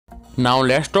Now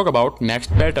let's talk about next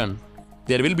pattern.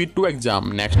 There will be two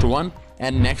exams, next 1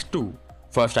 and next 2.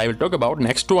 First I will talk about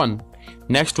next 1.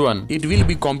 Next 1, it will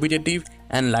be competitive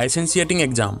and licensing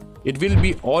exam. It will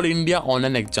be all India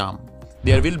online exam.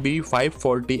 There will be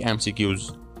 540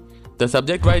 MCQs. The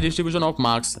subject wise distribution of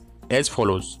marks as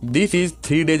follows. This is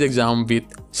 3 days exam with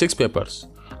 6 papers.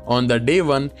 On the day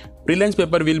 1, prelims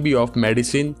paper will be of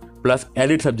medicine plus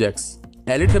elite subjects.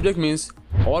 Elite subject means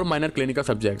all minor clinical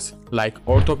subjects like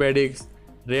orthopedics,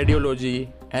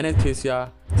 radiology,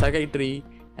 anesthesia, psychiatry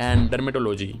and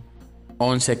dermatology.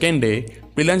 On second day,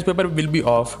 prelims paper will be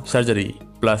of surgery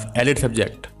plus elite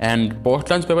subject and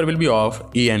post-lunch paper will be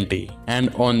of ENT.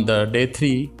 And on the day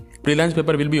 3, prelims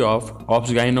paper will be of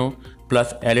obs-gyno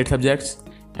plus elite subjects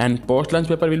and post-lunch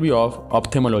paper will be of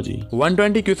ophthalmology.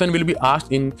 120 questions will be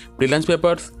asked in prelims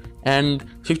papers and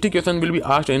 60 questions will be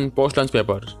asked in post-lunch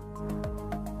papers.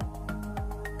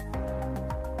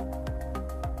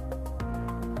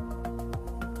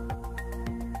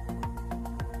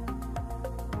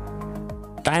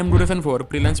 Time duration for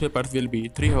prelims papers will be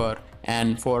 3 hours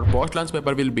and for post-lunch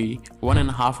paper will be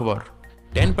 1.5 hours.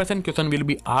 10% question will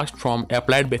be asked from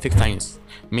applied basic science,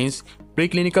 means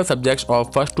preclinical subjects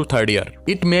of first to third year.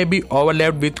 It may be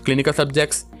overlapped with clinical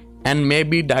subjects and may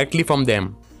be directly from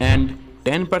them. And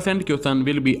 10% question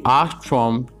will be asked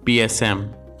from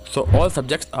PSM. So all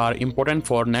subjects are important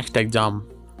for next exam.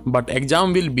 But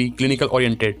exam will be clinical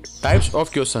oriented. Types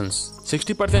of questions.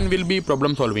 60% will be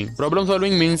problem solving. Problem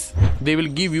solving means they will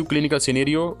give you clinical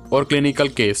scenario or clinical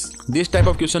case. This type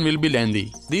of question will be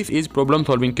lengthy. This is problem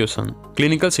solving question,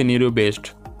 clinical scenario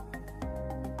based.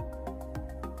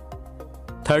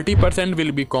 30%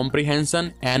 will be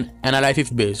comprehension and analysis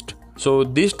based. So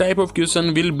this type of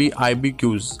question will be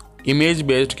IBQs, image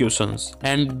based questions,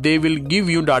 and they will give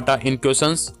you data in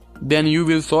questions, then you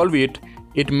will solve it.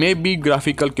 It may be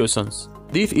graphical questions.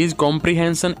 This is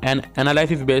comprehension and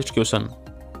analysis based question.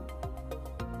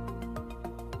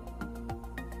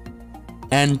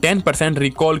 And 10%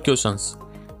 recall questions.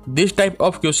 This type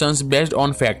of questions based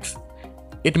on facts.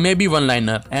 It may be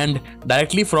one-liner and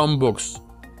directly from books.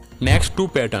 Next 2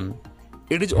 pattern.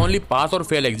 It is only pass or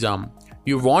fail exam.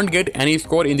 You won't get any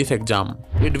score in this exam.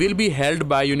 It will be held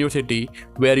by university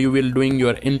where you will doing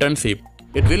your internship.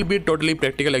 It will be totally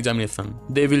practical examination.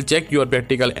 They will check your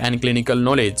practical and clinical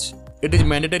knowledge. It is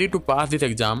mandatory to pass this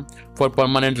exam for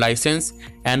permanent license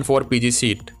and for PG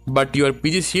seat. But your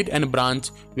PG seat and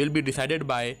branch will be decided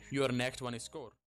by your next 1 score.